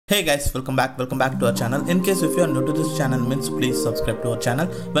Hey guys, welcome back to our channel. In case if you are new to this channel means please subscribe to our channel.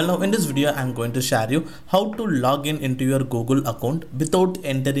 Well, now in this video I'm going to share you how to log in into your Google account without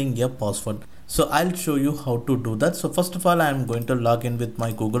entering your password. So I'll show you how to do that. So first of all, I'm going to log in with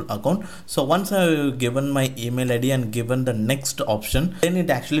my Google account. So once I've given my email ID and given the next option, then it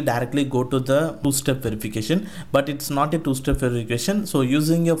actually directly go to the two-step verification, but it's not a two-step verification. So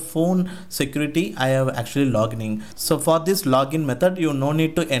using your phone security, I have actually logged in. So for this login method, you no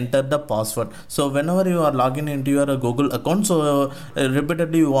need to enter the password. So whenever you are logging into your Google account, so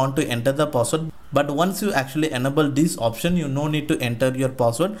repeatedly you want to enter the password. But once you actually enable this option, you no need to enter your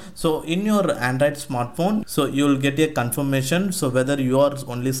password. So in your Android smartphone, so you will get a confirmation, so whether you are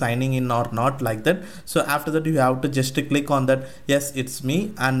only signing in or not, like that. So after that you have to just click on that, yes, it's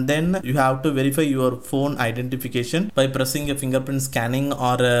me, and then you have to verify your phone identification by pressing a fingerprint scanning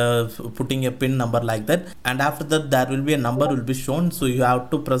or putting a pin number like that. And after that there will be a number will be shown, so you have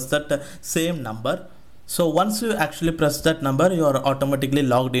to press that same number. So once you actually press that number, you are automatically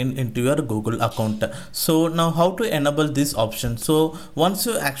logged in into your Google account. So now how to enable this option? So once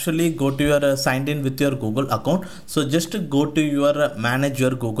you actually go to your signed in with your Google account, so just go to your manage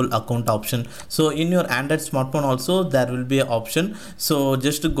your Google account option. So in your Android smartphone also there will be an option. So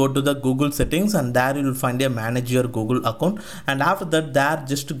just go to the Google settings, and there you will find a manage your Google account, and after that there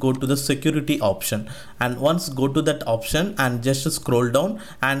just go to the security option, and once go to that option and just scroll down,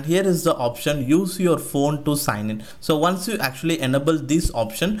 and here is the option use your phone to sign in. So once you actually enable this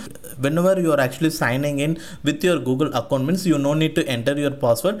option, whenever you are actually signing in with your Google account, means you no need to enter your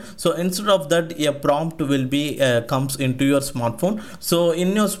password. So instead of that, a prompt will be comes into your smartphone. So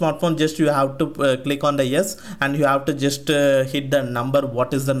in your smartphone, just you have to click on the yes, and you have to just hit the number.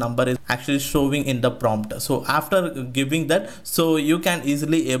 What is the number is actually showing in the prompt. So after giving that, so you can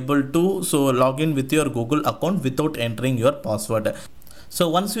easily able to log in with your Google account without entering your password. So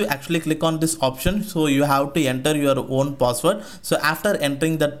once you actually click on this option, so you have to enter your own password. So after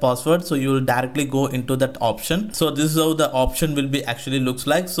entering that password, so you will directly go into that option. So this is how the option will be actually looks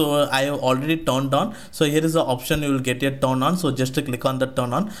like. So I have already turned on. So here is the option, you will get it turn on. So just to click on the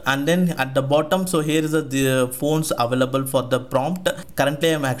turn on, and then at the bottom, so here is the phones available for the prompt.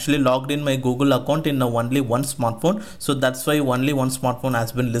 Currently I am actually logged in my Google account in only one smartphone. So that's why only one smartphone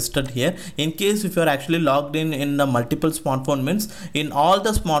has been listed here. In case if you are actually logged in the multiple smartphone, means in all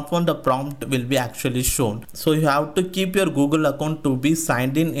the smartphone the prompt will be actually shown. So you have to keep your Google account to be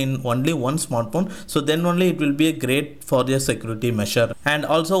signed in only one smartphone, so then only it will be a great for your security measure. And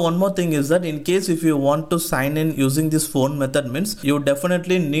also one more thing is that in case if you want to sign in using this phone method, means you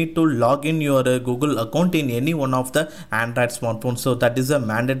definitely need to log in your Google account in any one of the Android smartphones. So that is a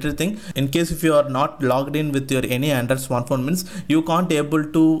mandatory thing. In case if you are not logged in with your any Android smartphone, means you can't able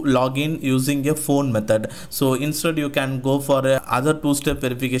to log in using a phone method. So instead you can go for other two-step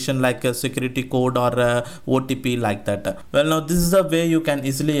verification like a security code or OTP like that. Well, now this is the way you can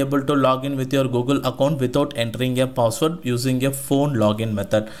easily able to log in with your Google account without entering a password using a phone login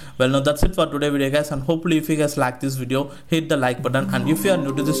method. Well, now that's it for today video guys, and hopefully if you guys like this video, hit the like button, and if you are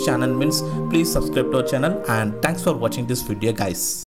new to this channel, means please subscribe to our channel, and thanks for watching this video guys.